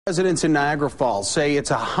Residents in Niagara Falls say it's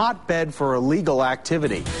a hotbed for illegal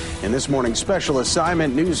activity. In this morning's special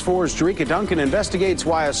assignment, News 4's Jerika Duncan investigates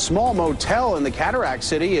why a small motel in the Cataract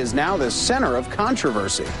City is now the center of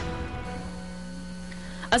controversy.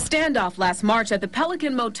 A standoff last March at the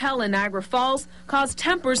Pelican Motel in Niagara Falls caused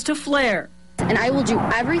tempers to flare. And I will do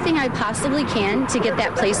everything I possibly can to get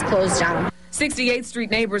that place closed down. 68th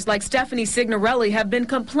Street neighbors like Stephanie Signorelli have been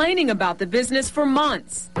complaining about the business for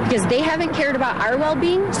months. Because they haven't cared about our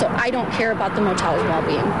well-being, so I don't care about the motel's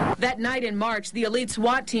well-being. That night in March, the elite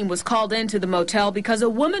SWAT team was called into the motel because a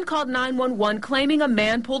woman called 911 claiming a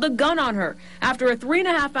man pulled a gun on her. After a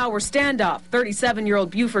 3.5-hour standoff,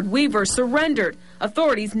 37-year-old Buford Weaver surrendered.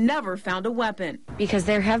 Authorities never found a weapon. Because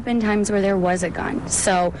there have been times where there was a gun.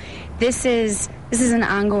 So this is an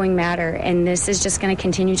ongoing matter, and this is just going to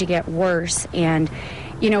continue to get worse. And,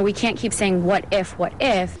 you know, we can't keep saying, what if, what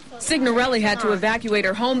if? Signorelli had to evacuate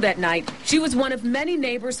her home that night. She was one of many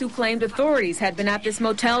neighbors who claimed authorities had been at this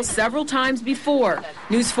motel several times before.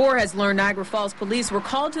 News 4 has learned Niagara Falls police were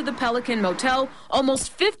called to the Pelican Motel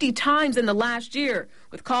almost 50 times in the last year,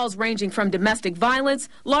 with calls ranging from domestic violence,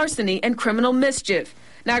 larceny, and criminal mischief.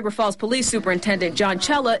 Niagara Falls Police Superintendent John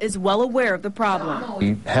Cella is well aware of the problem.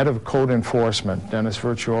 The head of code enforcement, Dennis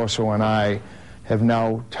Virtuoso, and I have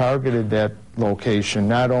now targeted that location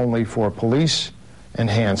not only for police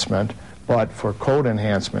enhancement, but for code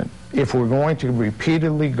enhancement. If we're going to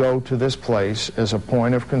repeatedly go to this place as a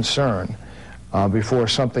point of concern before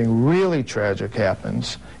something really tragic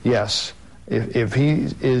happens, yes, if he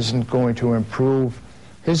isn't going to improve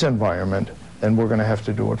his environment, then we're going to have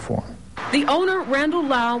to do it for him. The owner, Randall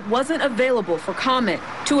Lau, wasn't available for comment.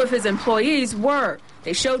 2 of his employees were.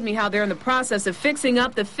 They showed me how they're in the process of fixing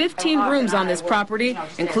up the 15 rooms on this property,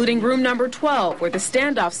 including room number 12, where the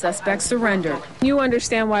standoff suspect surrendered. You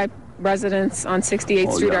understand why residents on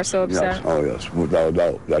 68th Street are so upset? Yes. Oh, yes, without a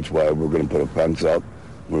doubt. That's why we're going to put a fence up.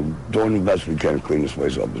 We're doing the best we can to clean this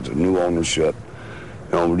place up. It's a new ownership.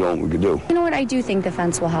 You know, we're doing what we can do. You know what? I do think the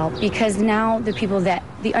fence will help, because now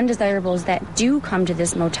the undesirables that do come to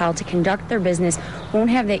this motel to conduct their business won't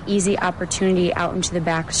have that easy opportunity out into the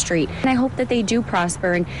back street. And I hope that they do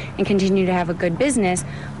prosper and continue to have a good business,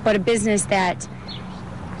 but a business that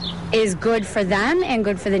is good for them and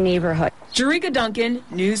good for the neighborhood. Jerika Duncan,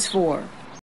 News 4.